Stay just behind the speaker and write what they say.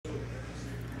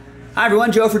Hi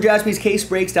everyone, Joe for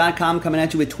JaspysCaseBreaks.com coming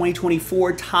at you with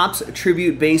 2024 Topps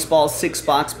Tribute Baseball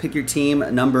 6-box Pick Your Team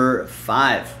number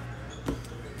 5.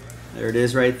 There it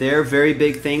is right there. Very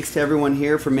big thanks to everyone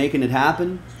here for making it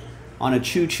happen on a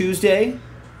Tuesday,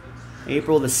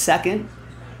 April the 2nd.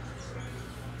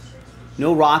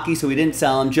 No Rocky, so we didn't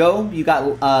sell him. Joe, you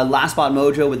got Last Spot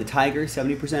Mojo with the Tiger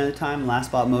 70% of the time. Last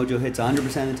Spot Mojo hits 100%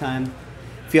 of the time.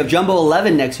 If you have Jumbo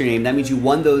 11 next to your name, that means you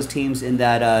won those teams in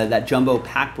that Jumbo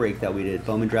pack break that we did,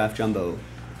 Bowman Draft Jumbo.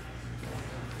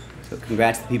 So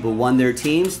congrats to the people who won their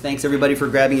teams. Thanks everybody for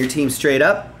grabbing your team straight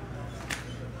up.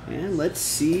 And let's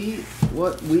see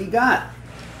what we got.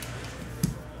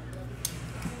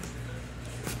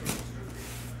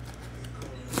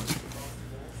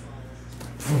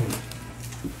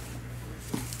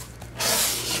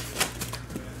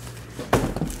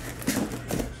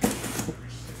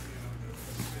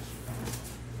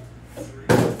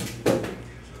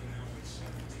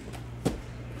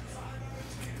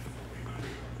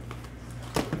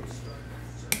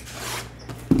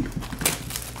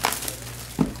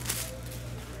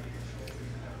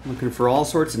 Looking for all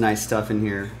sorts of nice stuff in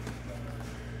here.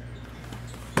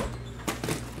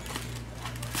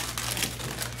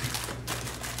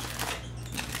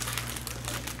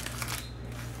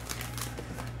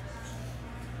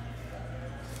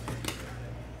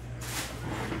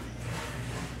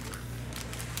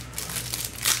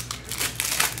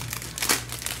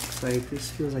 Looks like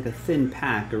this feels like a thin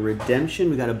pack. A redemption.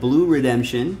 We got a blue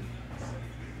redemption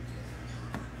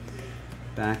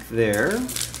back there.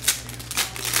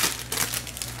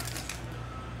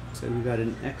 So we got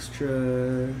an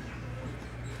extra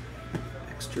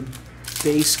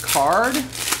base card.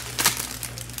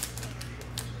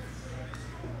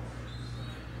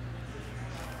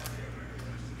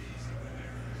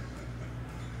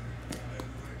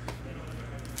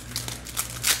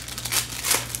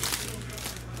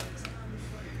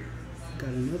 Got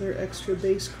another extra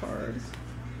base card.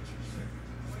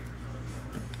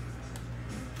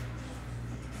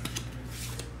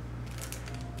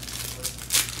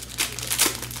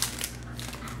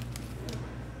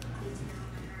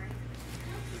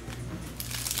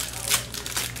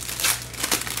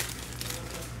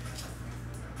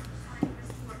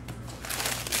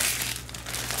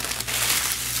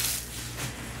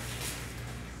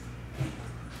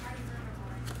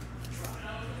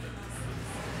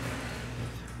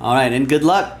 All right, and good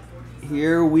luck.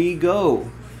 Here we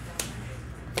go.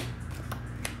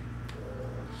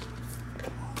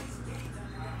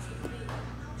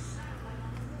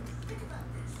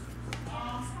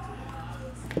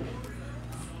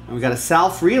 And we got a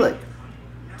Sal Frelick,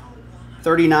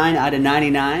 39 out of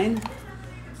 99.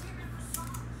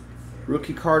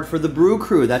 Rookie card for the Brew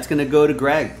Crew. That's going to go to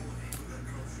Greg.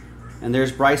 And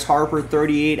there's Bryce Harper,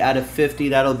 38 out of 50.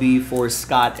 That'll be for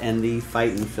Scott and the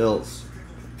Fightin' Phils.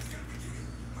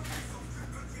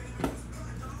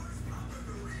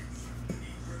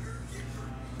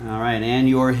 All right, and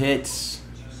your hits.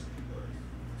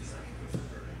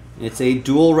 It's a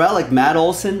dual relic. Matt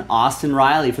Olson, Austin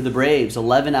Riley for the Braves.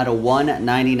 11 out of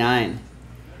 199.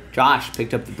 Josh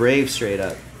picked up the Braves straight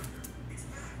up.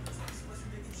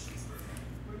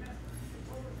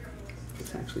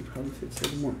 This actually probably fits a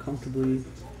little more comfortably.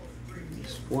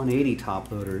 These 180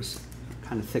 top loaders.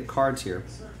 Kind of thick cards here.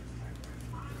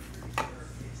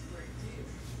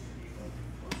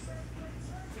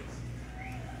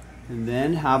 And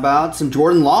then how about some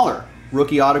Jordan Lawler,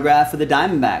 rookie autograph for the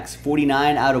Diamondbacks,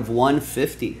 49 out of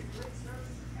 150.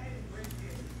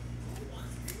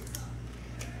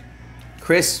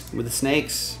 Chris with the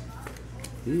Snakes.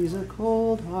 He's a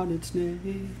cold-hearted snake.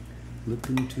 Look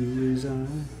into his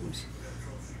eyes.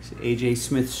 AJ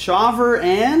Smith-Shawver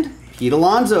and Pete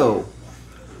Alonso,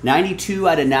 92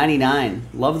 out of 99.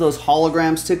 Love those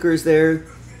hologram stickers there.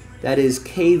 That is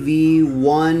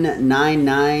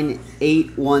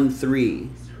KV199813.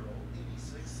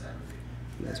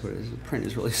 That's what it is. The print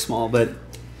is really small, but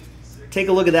take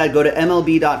a look at that. Go to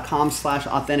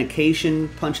MLB.com/authentication,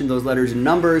 punch in those letters and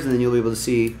numbers, and then you'll be able to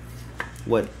see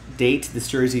what date this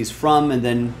jersey is from, and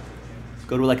then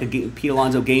go to like a Pete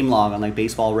Alonso game log on like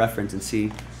Baseball Reference and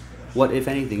see what, if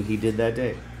anything, he did that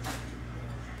day.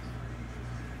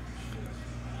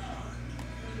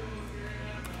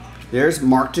 There's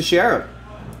Mark Teixeira,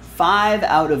 5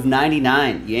 out of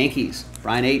 99, Yankees,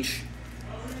 Brian H.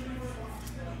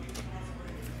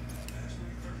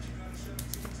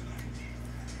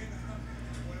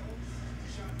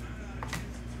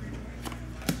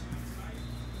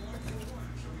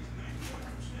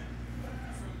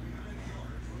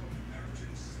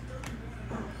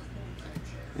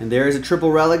 And there is a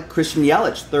triple relic, Christian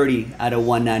Yelich, 30 out of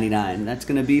 199. That's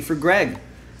going to be for Greg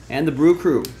and the Brew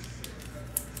Crew.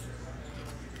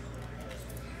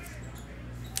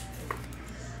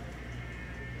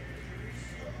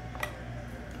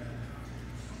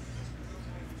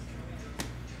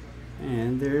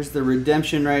 And there's the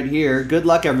redemption right here. Good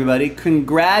luck, everybody.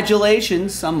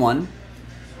 Congratulations, someone.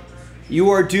 You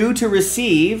are due to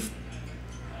receive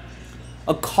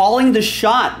a Calling the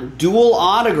Shot dual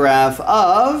autograph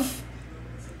of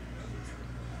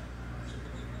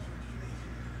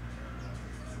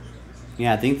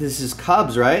I think this is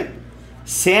Cubs, right?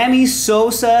 Sammy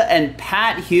Sosa and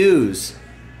Pat Hughes.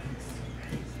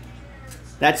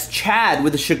 That's Chad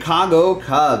with the Chicago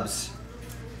Cubs.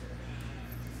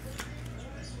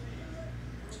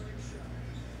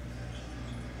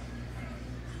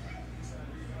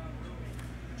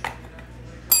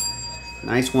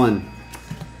 Nice one.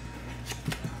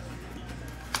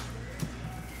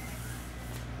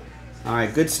 All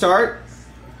right, good start.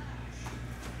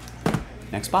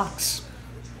 Next box.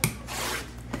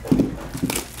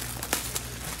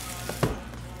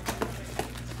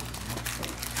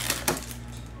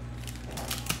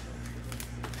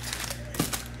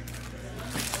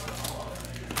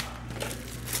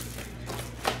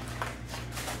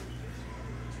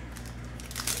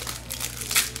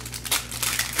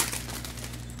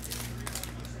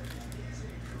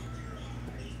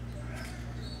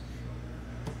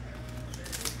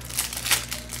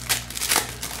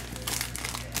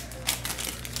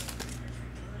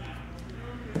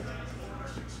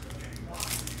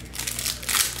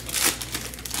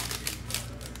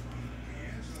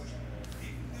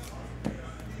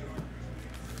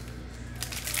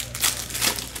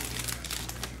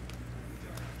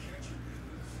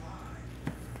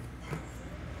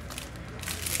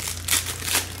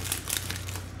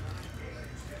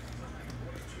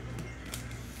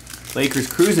 Lakers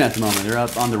cruising at the moment. They're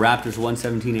up on the Raptors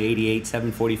 117 to 88,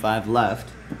 7:45 left.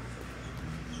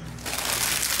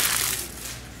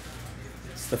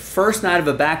 It's the first night of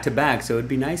a back-to-back, so it'd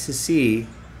be nice to see.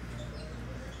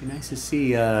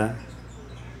 LeBron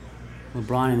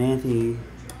and Anthony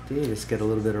Davis get a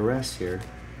little bit of rest here.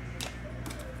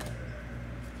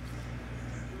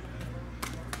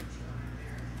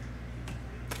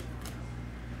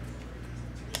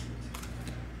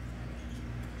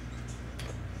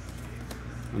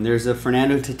 And there's a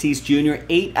Fernando Tatis Jr.,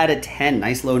 8 out of 10.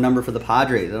 Nice low number for the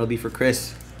Padres. That'll be for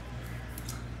Chris.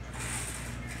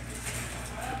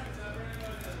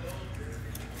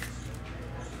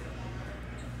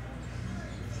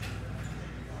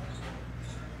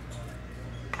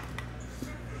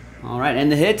 All right,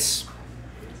 and the hits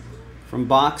from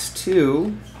box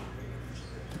 2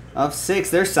 of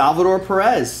 6. There's Salvador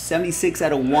Perez, 76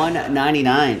 out of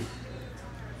 199.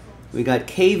 We got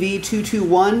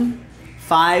KV221.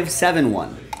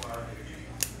 571.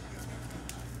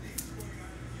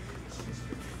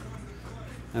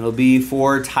 That'll be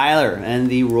for Tyler and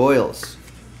the Royals.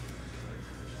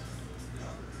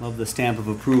 Love the stamp of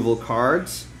approval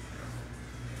cards.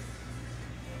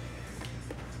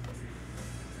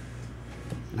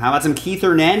 And how about some Keith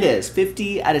Hernandez?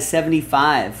 50 out of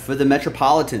 75 for the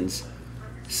Metropolitans.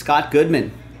 Scott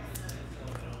Goodman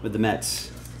with the Mets.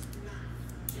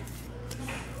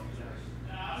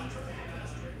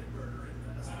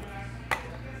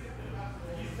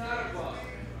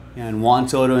 And Juan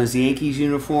Soto in his Yankees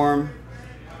uniform.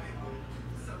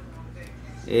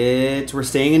 We're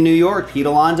staying in New York. Pete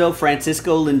Alonso,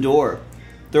 Francisco Lindor.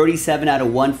 37 out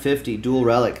of 150. Dual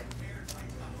relic.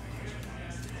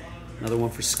 Another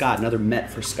one for Scott. Another Met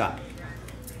for Scott.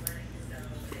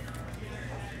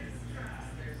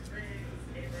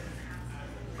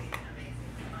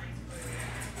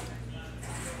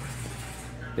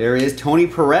 There is Tony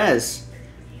Perez.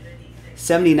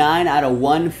 79 out of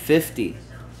 150.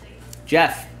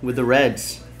 Jeff with the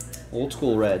Reds. Old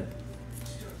school red.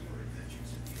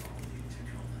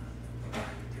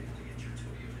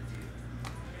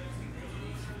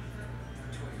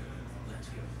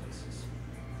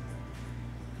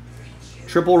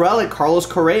 Triple relic, Carlos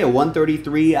Correa,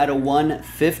 133 out of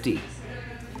 150.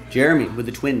 Jeremy with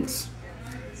the Twins.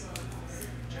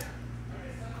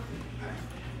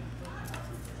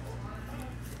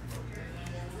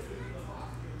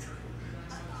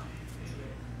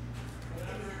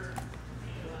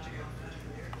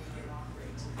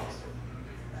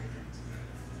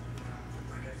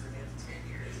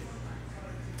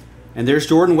 And there's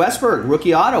Jordan Westburg,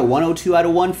 rookie auto, 102 out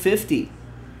of 150.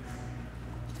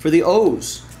 For the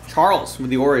O's, Charles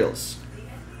with the Orioles.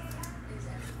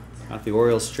 Got the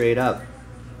Orioles straight up.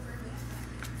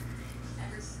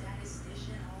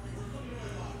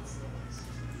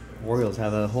 Orioles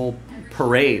have a whole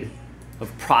parade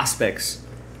of prospects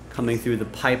coming through the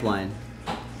pipeline.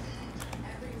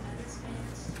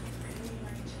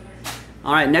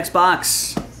 All right, next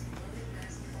box.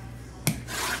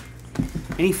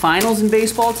 Any finals in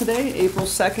baseball today? April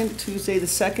 2nd, Tuesday the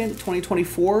 2nd,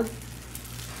 2024.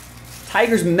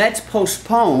 Tigers Mets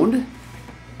postponed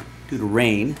due to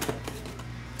rain.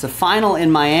 It's a final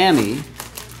in Miami.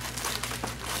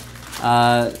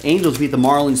 Angels beat the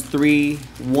Marlins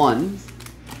 3-1.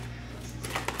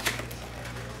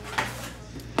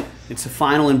 It's a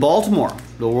final in Baltimore.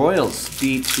 The Royals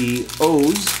beat the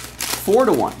O's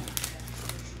 4-1.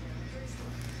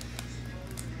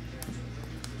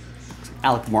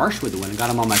 Alec Marsh with the win. I got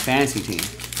him on my fantasy team.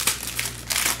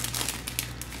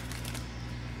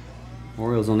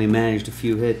 Orioles only managed a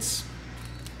few hits.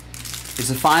 It's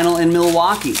a final in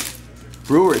Milwaukee.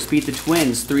 Brewers beat the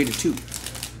Twins 3-2.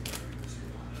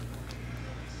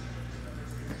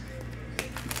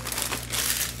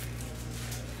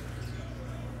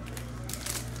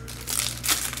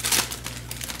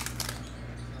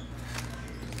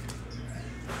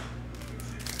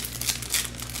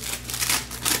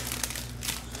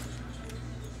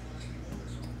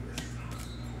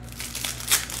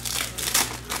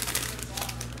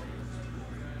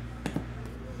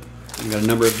 We've got a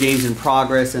number of games in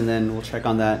progress, and then we'll check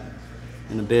on that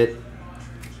in a bit.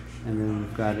 And then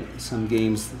we've got some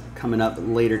games coming up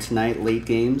later tonight, late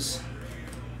games.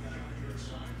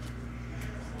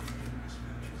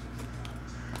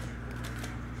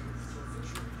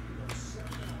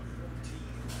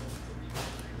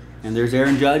 And there's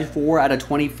Aaron Judge,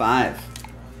 4/25.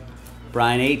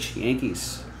 Brian H.,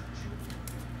 Yankees.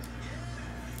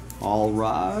 All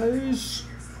rise.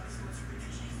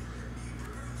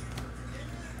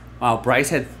 Wow, Bryce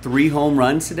had 3 home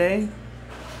runs today.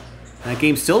 That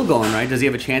game's still going, right? Does he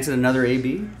have a chance at another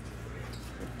AB?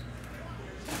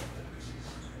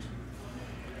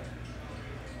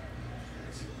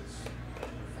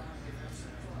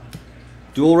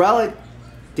 Dual relic.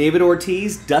 David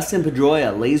Ortiz, Dustin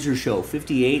Pedroia, Laser Show,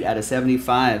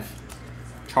 58/75.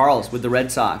 Charles with the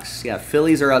Red Sox. Yeah,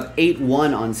 Phillies are up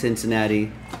 8-1 on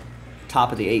Cincinnati.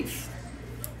 Top of the 8th.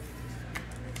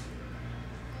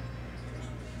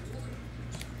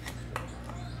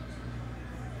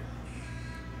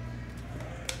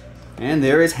 And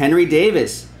there is Henry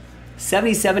Davis,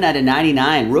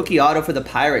 77/99. Rookie auto for the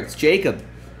Pirates. Jacob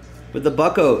with the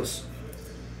Buccos.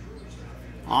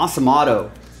 Awesome auto.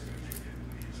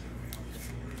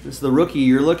 This is the rookie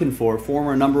you're looking for.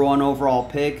 Former #1 overall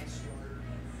pick.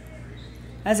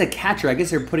 As a catcher, I guess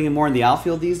they're putting him more in the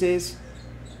outfield these days.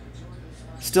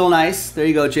 Still nice. There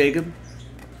you go, Jacob.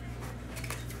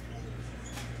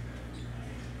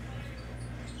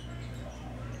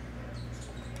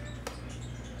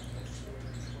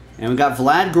 And we got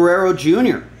Vlad Guerrero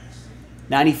Jr.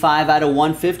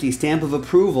 95/150, stamp of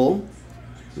approval.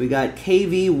 We got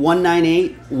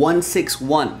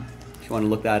KV198161, if you want to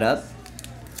look that up.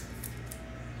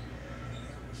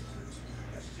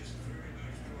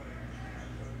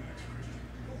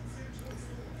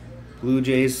 Blue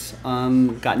Jays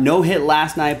got no hit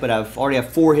last night, but I've already have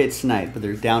 4 hits tonight, but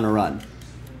they're down a run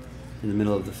in the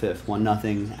middle of the 5th.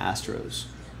 1-0 Astros.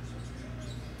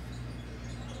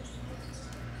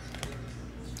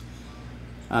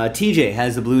 TJ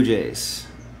has the Blue Jays.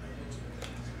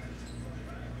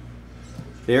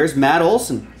 There's Matt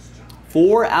Olson.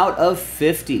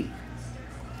 4/50.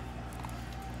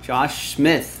 Josh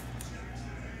Smith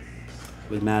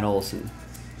with Matt Olson.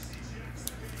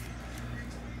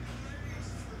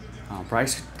 Oh,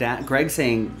 Greg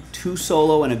saying 2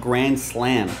 solo and a grand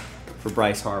slam for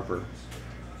Bryce Harper.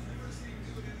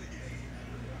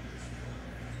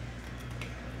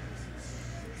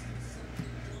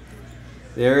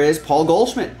 There is Paul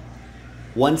Goldschmidt.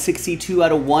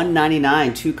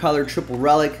 162/199. 2-color triple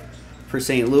relic for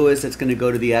St. Louis. That's going to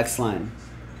go to the X line.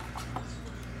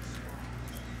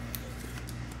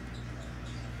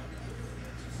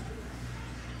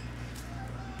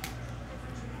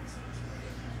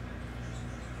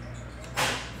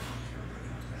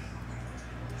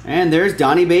 And there's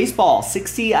Donnie Baseball.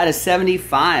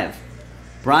 60/75.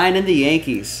 Brian and the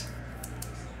Yankees.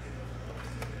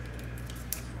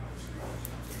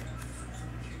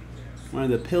 One of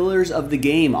the pillars of the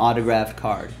game autographed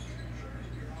card.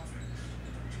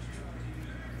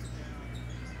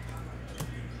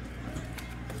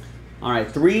 All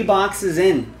right, 3 boxes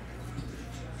in.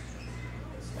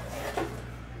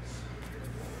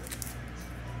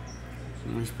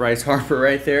 There's Bryce Harper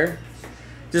right there.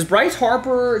 Does Bryce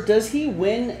Harper, does he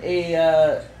win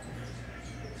a,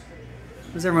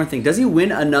 what does everyone think? Does he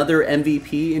win another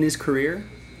MVP in his career?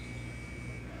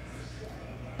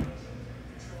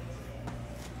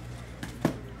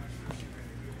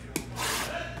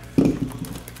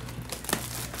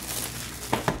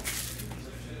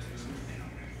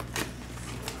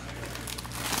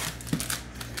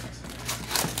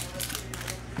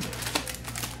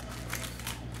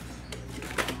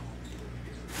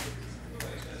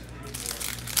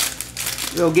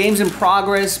 So games in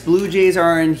progress. Blue Jays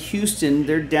are in Houston.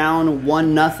 They're down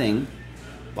 1-0.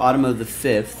 Bottom of the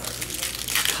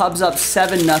 5th. Cubs up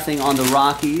 7-0 on the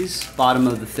Rockies. Bottom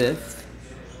of the 5th.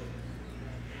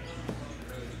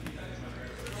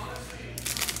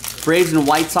 Braves and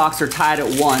White Sox are tied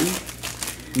at 1.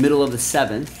 Middle of the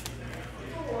 7th.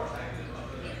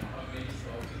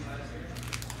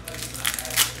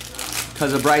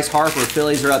 Because of Bryce Harper,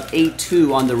 Phillies are up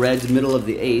 8-2 on the Reds, middle of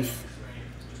the 8th.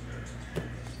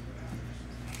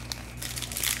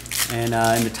 And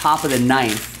in the top of the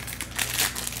 9th,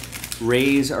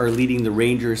 Rays are leading the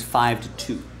Rangers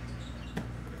 5-2.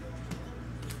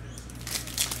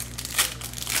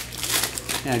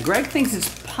 Now, Greg thinks it's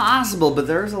possible, but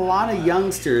there's a lot of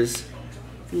youngsters.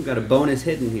 We've got a bonus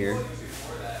hit in here.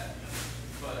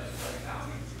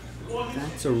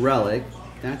 That's a relic.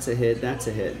 That's a hit. That's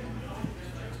a hit.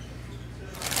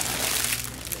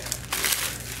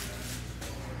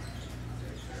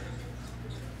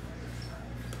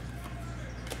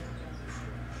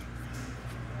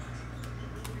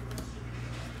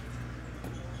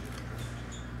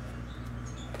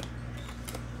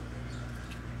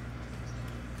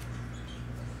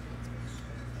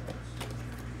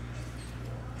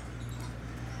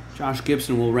 Josh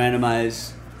Gibson will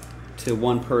randomize to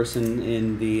one person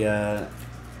in the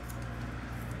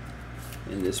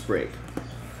in this break.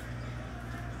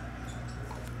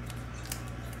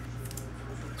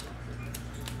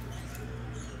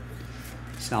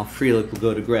 Sal Frelick will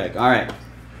go to Greg. All right.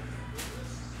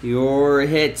 Your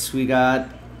hits, we got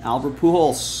Albert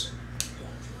Pujols.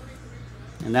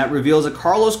 And that reveals a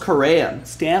Carlos Correa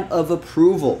stamp of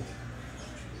approval.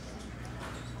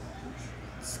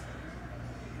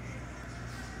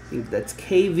 I think that's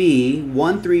KV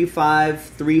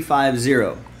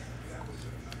 135350.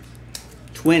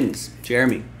 Twins,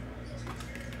 Jeremy.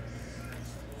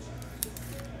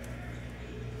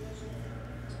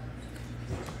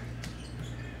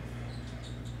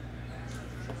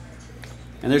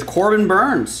 And there's Corbin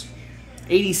Burns,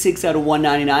 86 out of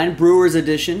 199. Brewers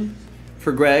edition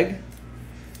for Greg.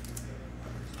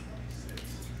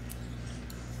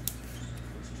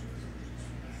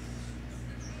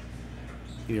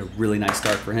 A really nice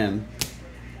start for him.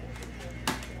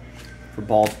 For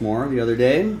Baltimore the other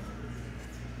day.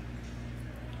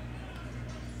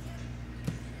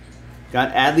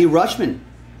 Got Adley Rutschman,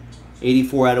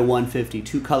 84 out of 150.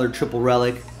 Two-color triple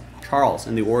relic. Charles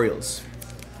and the Orioles.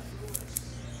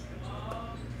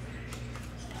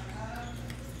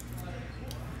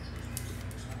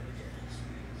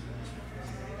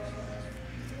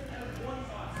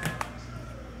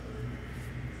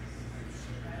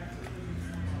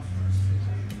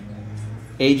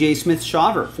 AJ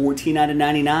Smith-Shawver, 14 out of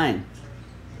 99.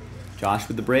 Josh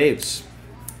with the Braves.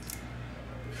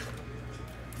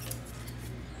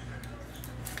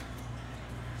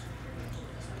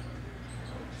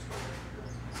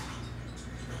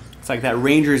 It's like that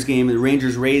Rangers game, the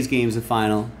Rangers-Rays game is the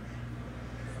final.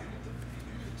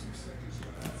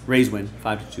 Rays win,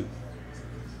 5-2.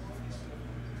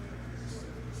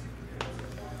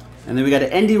 And then we got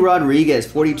Endy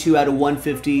Rodriguez, 42 out of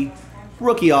 150.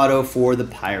 Rookie auto for the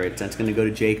Pirates. That's going to go to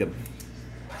Jacob.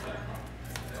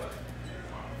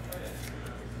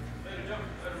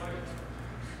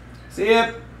 See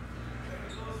ya.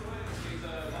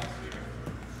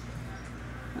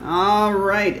 All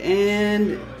right,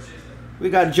 and we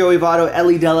got Joey Votto,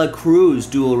 Ellie Dela Cruz,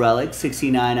 dual relic,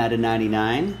 69 out of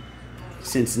 99.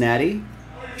 Cincinnati,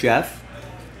 Jeff.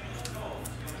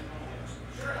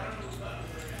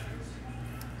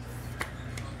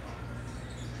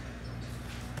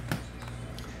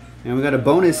 And we got a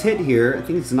bonus hit here. I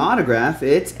think it's an autograph.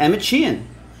 It's Emmett Sheehan.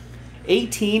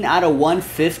 18 out of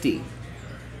 150.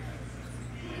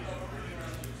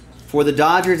 For the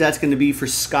Dodgers, that's going to be for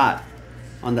Scott.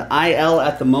 On the IL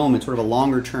at the moment, sort of a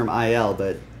longer-term IL,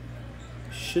 but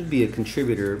should be a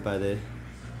contributor by the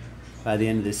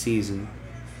end of the season.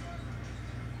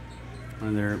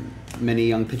 One of their many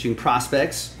young pitching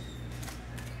prospects.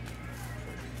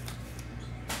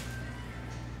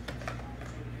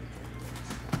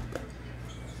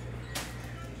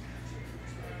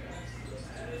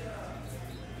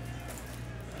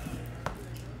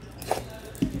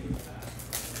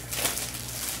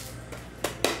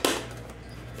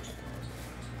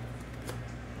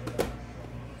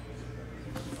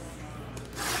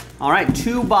 All right,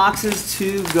 2 boxes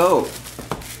to go.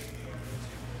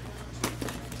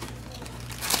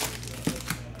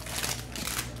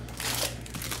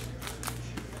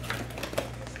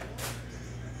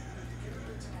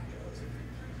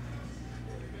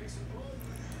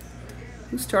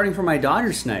 Who's starting for my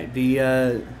Dodgers tonight?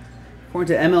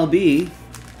 According to MLB,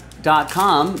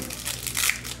 TOPPS.com.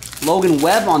 Logan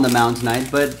Webb on the mound tonight,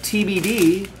 but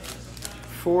TBD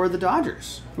for the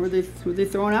Dodgers. Who are they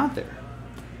throwing out there?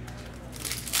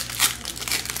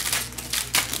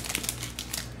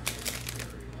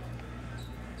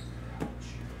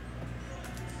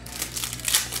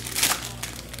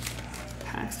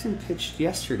 Paxton pitched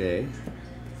yesterday.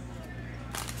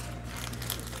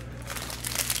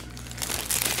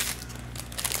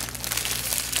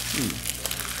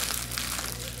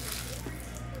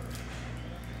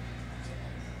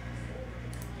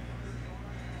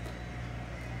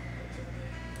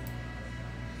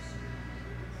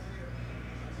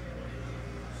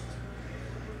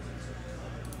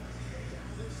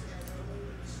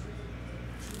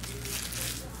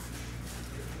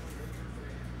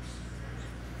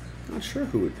 Not sure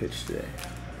who would pitch today.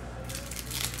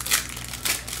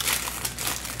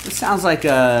 It sounds like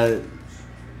a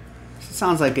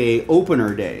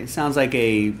opener day. It sounds like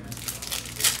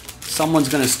someone's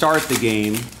going to start the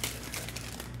game.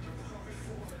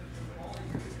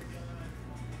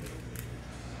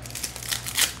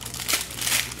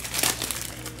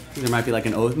 There might be like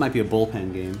it might be a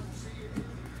bullpen game.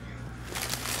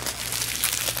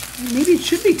 Maybe it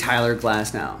should be Tyler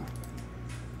Glasnow.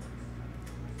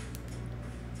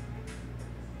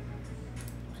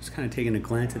 Kind of taking a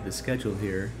glance at the schedule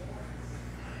here.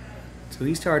 So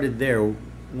he started there.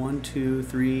 1, 2,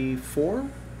 3, 4.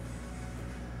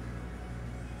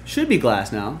 Should be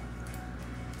Glasnow.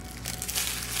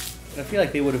 I feel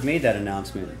like they would have made that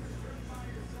announcement.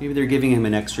 Maybe they're giving him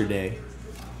an extra day.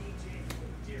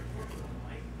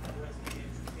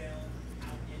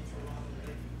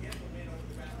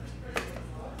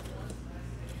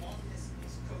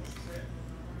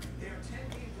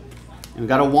 And we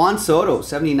got a Juan Soto,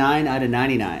 79 out of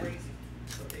 99.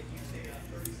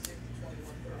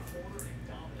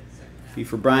 Be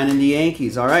for Brian and the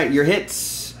Yankees. All right, your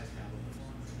hits.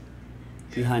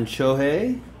 Behind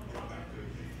Shohei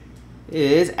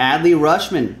is Adley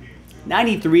Rutschman,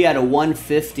 93 out of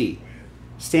 150.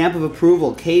 Stamp of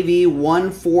approval, KV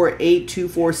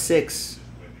 148246.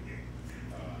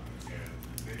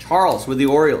 Charles with the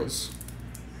Orioles.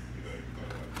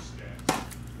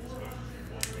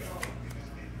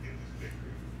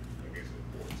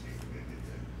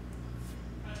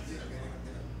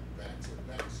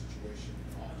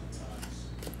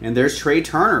 And there's Trey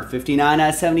Turner, 59 out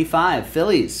of 75.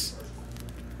 Phillies.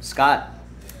 Scott.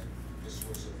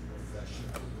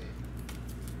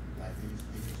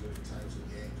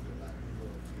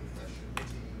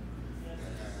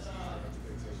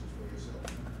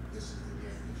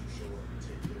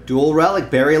 Dual relic,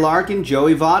 Barry Larkin,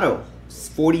 Joey Votto.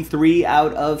 43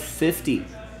 out of 50.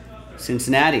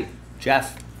 Cincinnati.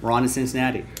 Jeff, we're on to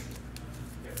Cincinnati.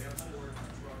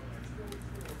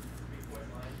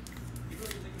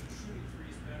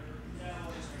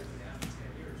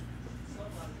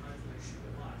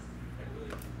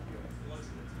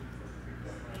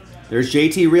 There's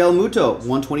JT Real Muto,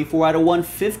 124 out of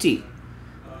 150.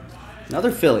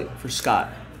 Another Philly for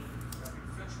Scott.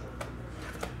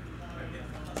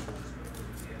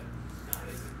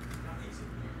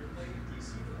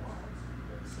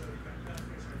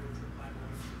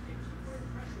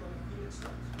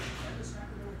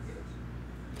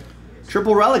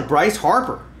 Triple relic, Bryce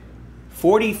Harper,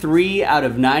 43 out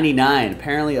of 99.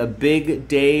 Apparently a big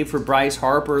day for Bryce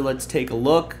Harper. Let's take a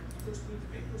look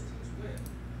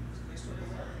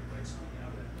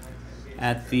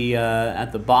at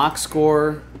the box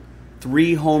score.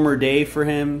 3-homer day for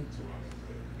him.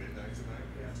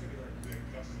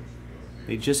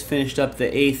 They just finished up the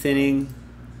 8th inning.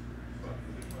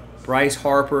 Bryce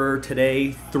Harper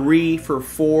today, 3 for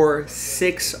 4,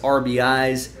 6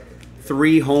 RBIs,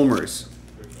 3 homers.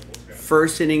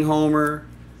 1st inning homer,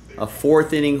 a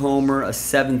 4th inning homer, a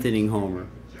 7th inning homer.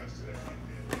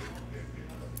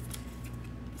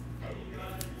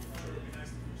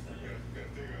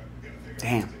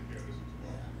 Damn.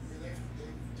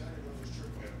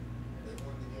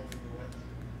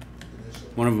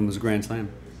 One of them was a grand slam.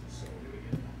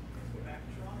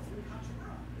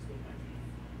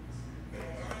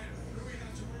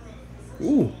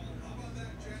 Ooh.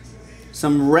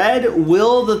 Some red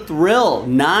Will the Thrill.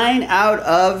 9 out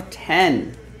of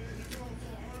 10.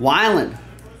 Weiland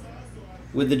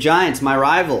with the Giants, my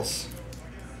rivals,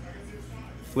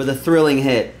 with a thrilling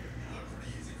hit.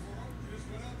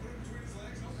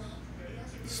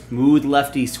 Smooth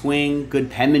lefty swing.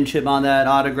 Good penmanship on that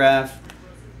autograph.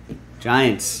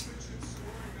 Giants.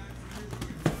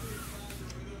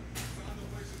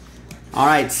 All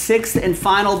right, 6th and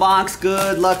final box.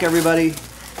 Good luck, everybody.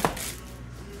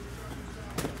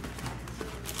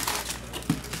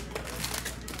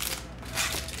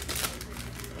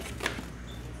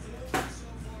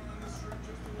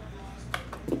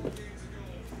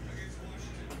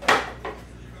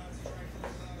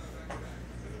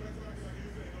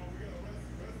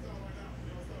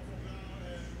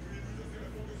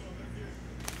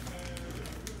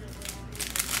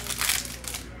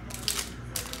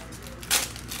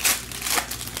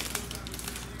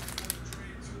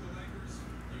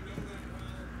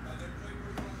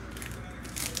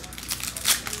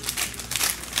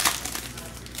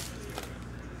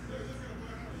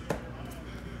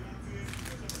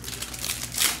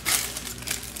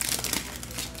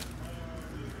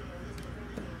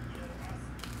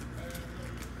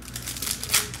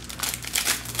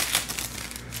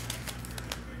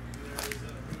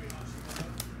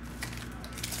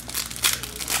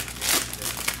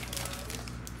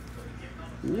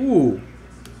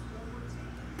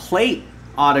 plate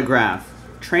autograph.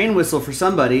 Train whistle for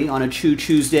somebody on a Chew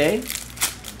Tuesday.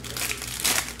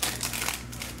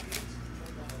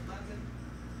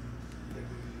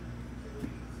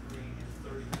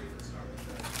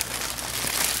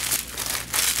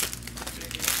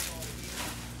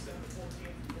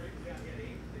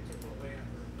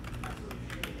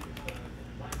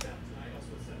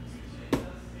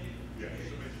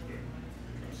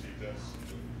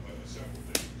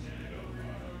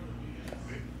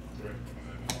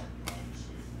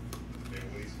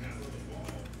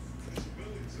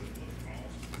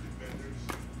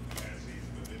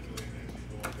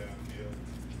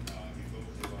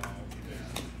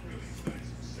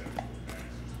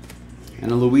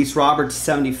 And a Luis Roberts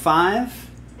 75.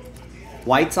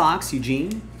 White Sox,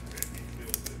 Eugene.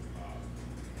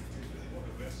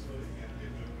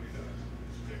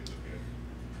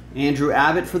 Andrew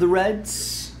Abbott for the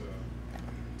Reds.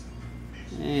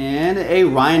 And a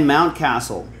Ryan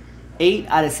Mountcastle. 8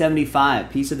 out of 75.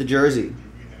 Piece of the jersey.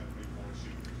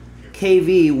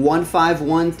 KV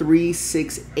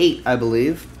 151368, I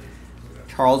believe.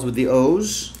 Charles with the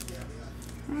O's.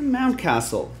 Ryan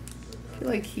Mountcastle. I feel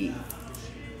like he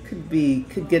could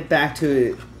get back to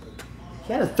it.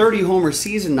 He had a 30 homer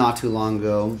season not too long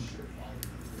ago.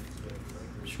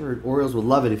 I'm sure Orioles would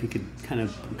love it if he could kind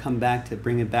of come back to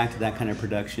bring it back to that kind of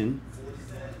production.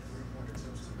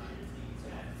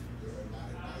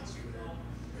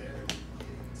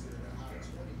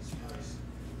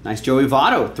 Nice Joey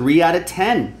Votto, 3 out of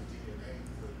 10.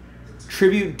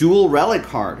 Tribute dual relic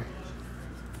card.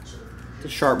 It's a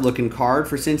sharp looking card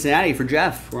for Cincinnati, for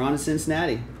Jeff. We're on to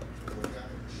Cincinnati.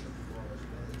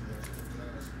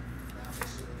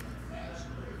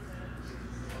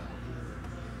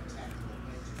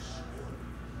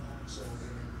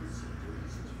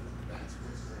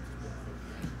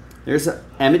 There's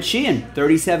Emmett Sheehan,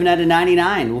 37 out of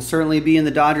 99. Will certainly be in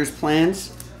the Dodgers'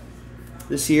 plans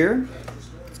this year.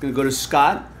 It's going to go to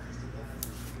Scott.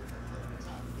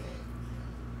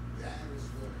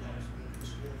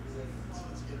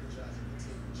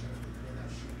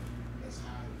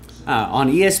 On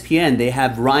ESPN, they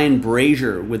have Ryan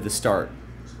Brazier with the start.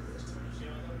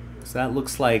 So that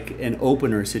looks like an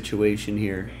opener situation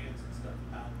here.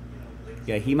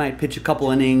 Yeah, he might pitch a couple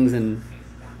innings, and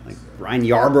like Ryan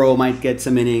Yarbrough might get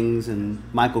some innings, and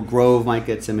Michael Grove might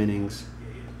get some innings.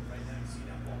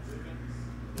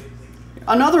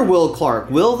 Another Will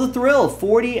Clark, Will the Thrill,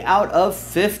 40 out of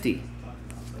 50.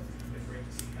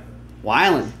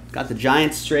 Weiland got the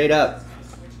Giants straight up.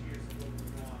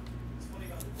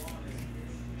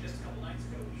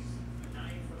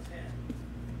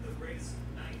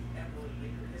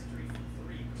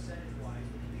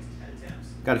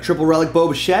 Got a triple relic Bo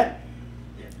Bichette.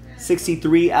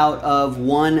 63 out of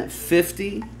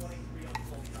 150.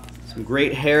 Some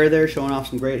great hair there, showing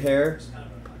off some great hair.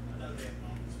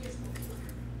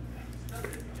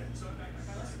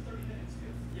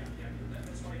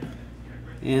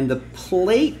 And the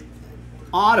plate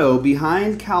auto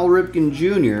behind Cal Ripken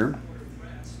Jr.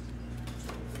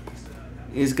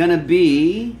 is going to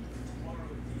be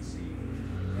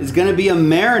a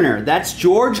Mariner. That's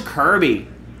George Kirby.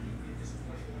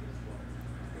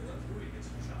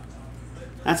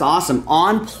 That's awesome.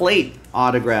 On plate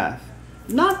autograph.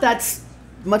 Not that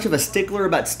much of a stickler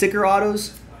about sticker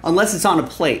autos, unless it's on a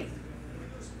plate.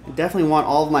 I definitely want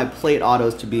all of my plate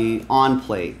autos to be on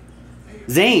plate.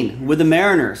 Zane with the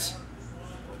Mariners.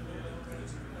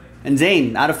 And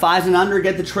Zane, out of 5s and under,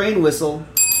 get the train whistle.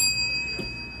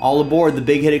 All aboard the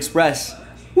Big Hit Express.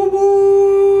 Woo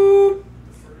woo!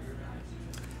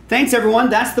 Thanks, everyone.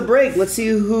 That's the break. Let's see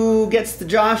who gets the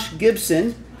Josh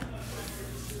Gibson.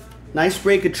 Nice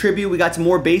break of tribute. We got some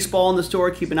more baseball in the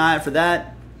store. Keep an eye out for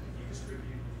that.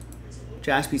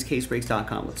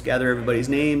 JaspysCaseBreaks.com. Let's gather everybody's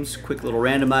names. Quick little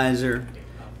randomizer.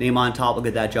 Name on top. We'll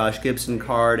get that Josh Gibson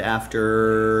card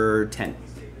after 10.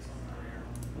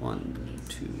 1,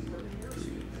 2,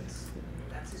 3,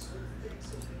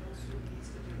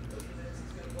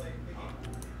 4.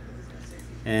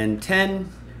 And 10.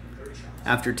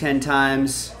 After 10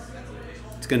 times,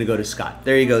 it's going to go to Scott.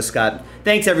 There you go, Scott.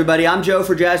 Thanks, everybody. I'm Joe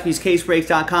for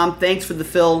JaspysCaseBreaks.com. Thanks for the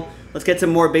fill. Let's get some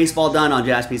more baseball done on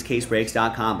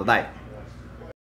JaspysCaseBreaks.com. Bye-bye.